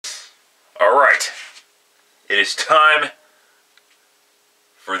is time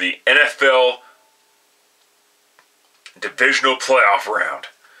for the NFL Divisional Playoff Round.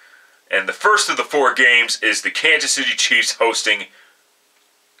 And the first of the 4 games is the Kansas City Chiefs hosting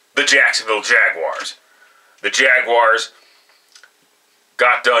the Jacksonville Jaguars. The Jaguars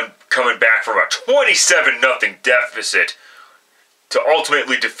got done coming back from a 27-0 deficit to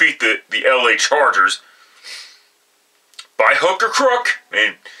ultimately defeat the LA Chargers by hook or crook.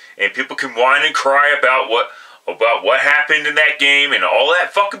 And people can whine and cry about what happened in that game and all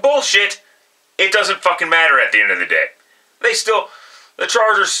that fucking bullshit. It doesn't fucking matter at the end of the day. The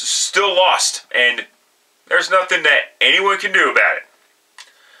Chargers still lost, and there's nothing that anyone can do about it.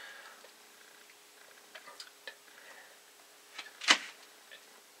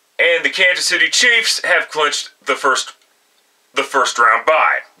 And the Kansas City Chiefs have clinched the first round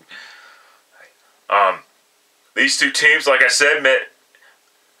bye. These two teams, like I said, met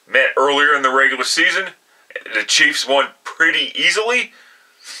earlier in the regular season. The Chiefs won pretty easily.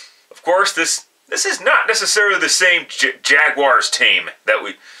 Of course, this is not necessarily the same Jaguars team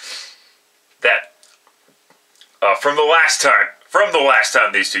from the last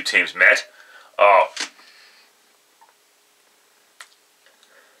time these two teams met.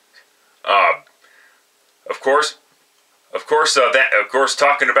 Of course,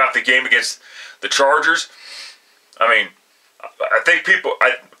 talking about the game against the Chargers.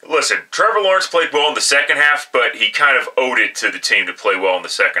 Listen, Trevor Lawrence played well in the second half, but he kind of owed it to the team to play well in the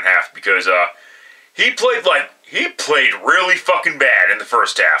second half because he played really fucking bad in the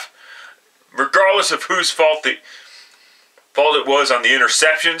first half. Regardless of whose fault it was on the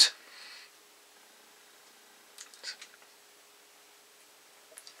interceptions.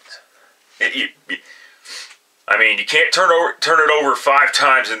 You can't turn it over 5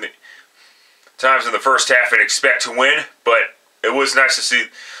 times in the first half and expect to win, but it was nice to see.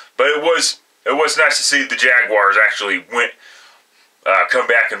 But it was nice to see the Jaguars actually come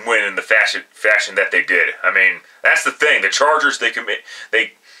back and win in the fashion that they did. That's the thing. The Chargers they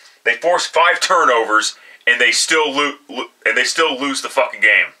force 5 turnovers and they still lose the fucking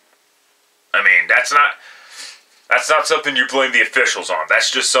game. That's not something you blame the officials on.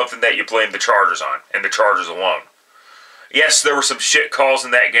 That's just something that you blame the Chargers on, and the Chargers alone. Yes, there were some shit calls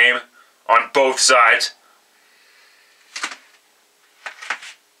in that game on both sides.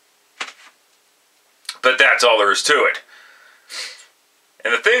 But that's all there is to it.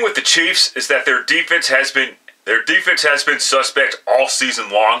 And the thing with the Chiefs is that their defense has been suspect all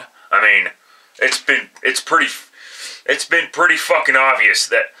season long. It's been pretty fucking obvious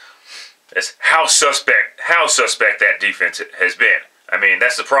that's how suspect that defense has been.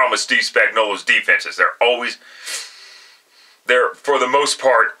 That's the problem with Steve Spagnuolo's defenses. They're for the most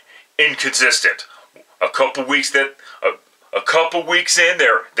part inconsistent. A couple weeks in,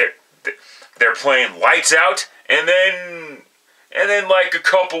 they're playing lights out, and then like a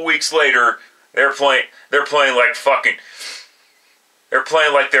couple weeks later, they're playing like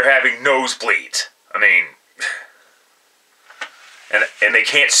they're having nosebleeds. And they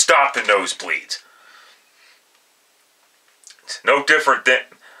can't stop the nosebleeds. It's no different than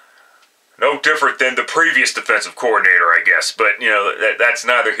the previous defensive coordinator, I guess. But that's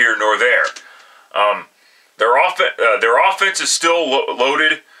neither here nor there. Their offense is still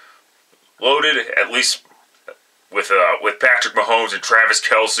loaded, at least with Patrick Mahomes and Travis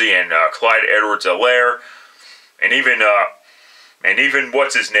Kelce and Clyde Edwards-Helaire, and even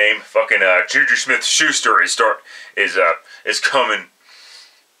what's his name, fucking Juju Smith-Schuster is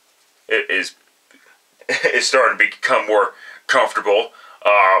starting to become more comfortable.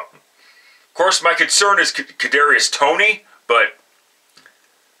 Of course, my concern is Kadarius Toney, but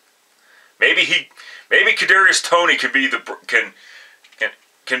maybe Kadarius Toney can be the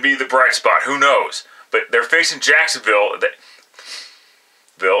bright spot. Who knows? But they're facing Jacksonville, and they're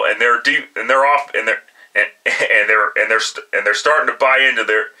starting to buy into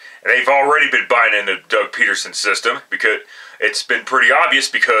they've already been buying into Doug Peterson's system because it's been pretty obvious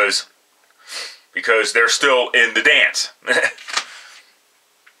because they're still in the dance.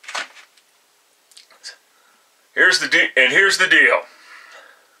 Here's the deal.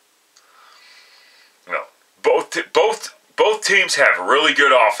 Both teams have really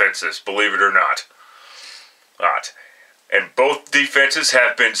good offenses, believe it or not. And both defenses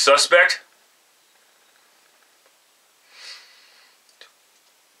have been suspect.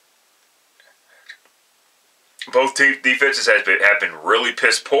 Both defenses have been really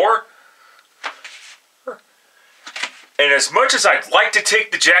piss poor. And as much as I'd like to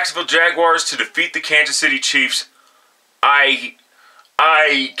take the Jacksonville Jaguars to defeat the Kansas City Chiefs, I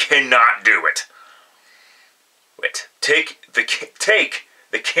cannot do it. Take the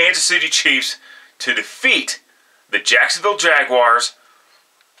Kansas City Chiefs to defeat the Jacksonville Jaguars,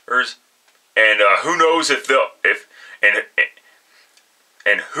 and who knows if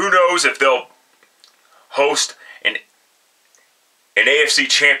they'll host an AFC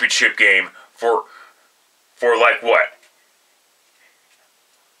Championship game for like what?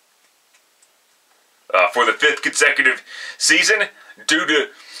 For the 5th consecutive season, due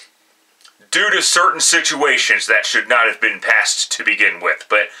to certain situations that should not have been passed to begin with.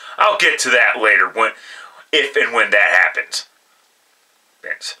 But I'll get to that later, if and when that happens.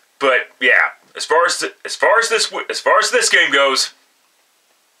 But yeah, as far as this game goes,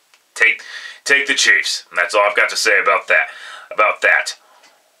 take the Chiefs. And that's all I've got to say about that.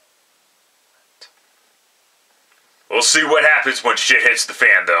 We'll see what happens when shit hits the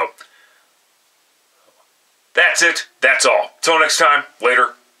fan, though. That's it. That's all. Till next time.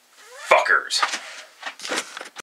 Later. Fuckers.